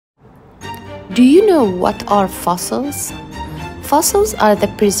Do you know what are fossils? Fossils are the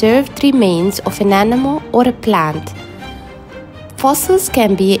preserved remains of an animal or a plant. Fossils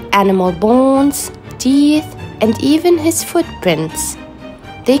can be animal bones, teeth, and even his footprints.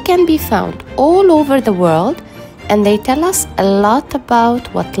 They can be found all over the world, and they tell us a lot about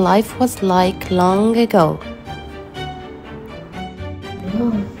what life was like long ago.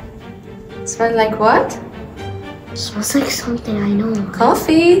 Oh. Smell like what? Smells like something I know.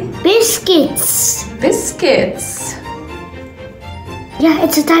 Coffee. Biscuits. Biscuits. Yeah,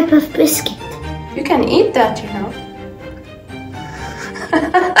 it's a type of biscuit. You can eat that, you know.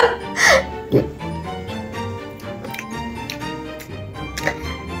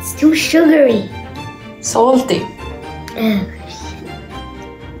 It's too sugary. Salty.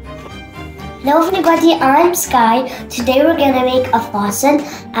 Hello everybody, I'm Sky. Today we're gonna make a fossil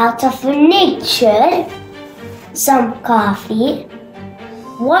out of nature, some coffee,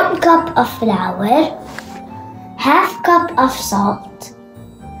 1 cup of flour, half cup of salt,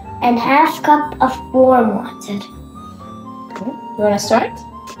 and half cup of warm water. You wanna start?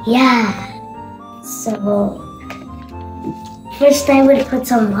 Yeah. So first I will put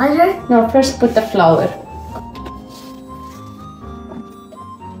some water. No, first put the flour.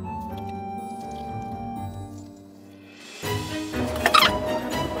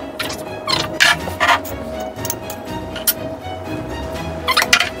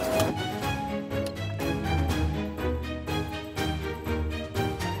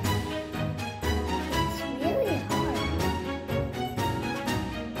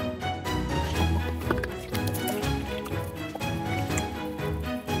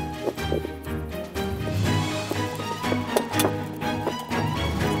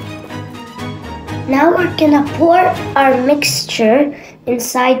 Now we're gonna pour our mixture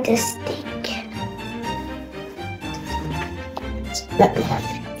inside the stick. Let me have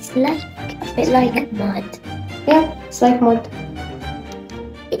it. It's like a bit like mud. Yeah, it's like mud.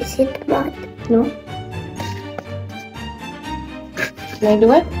 Is it mud? No? Can I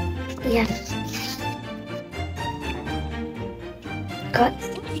do it? Yeah. Got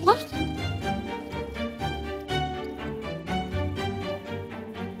what?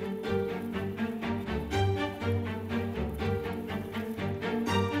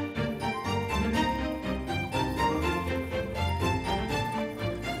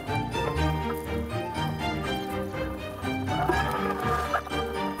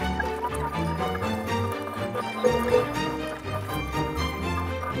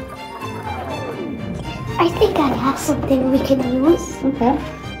 I think I have something we can use. Okay.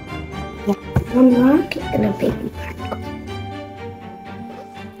 One rock and a baby particle.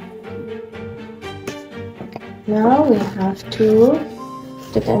 Now we have to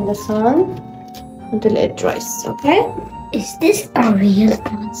put it in the sun until it dries, okay? Is this a real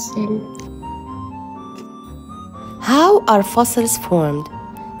fossil? How are fossils formed?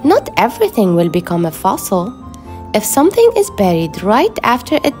 Not everything will become a fossil. If something is buried right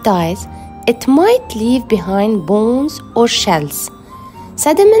after it dies, it might leave behind bones or shells.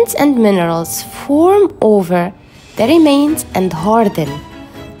 Sediments and minerals form over the remains and harden.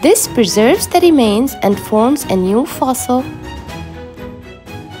 This preserves the remains and forms a new fossil.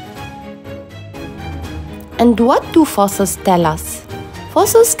 And what do fossils tell us?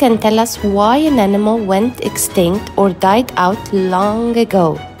 Fossils can tell us why an animal went extinct or died out long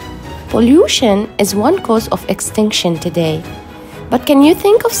ago. Pollution is one cause of extinction today. But can you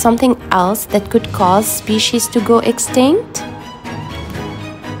think of something else that could cause species to go extinct?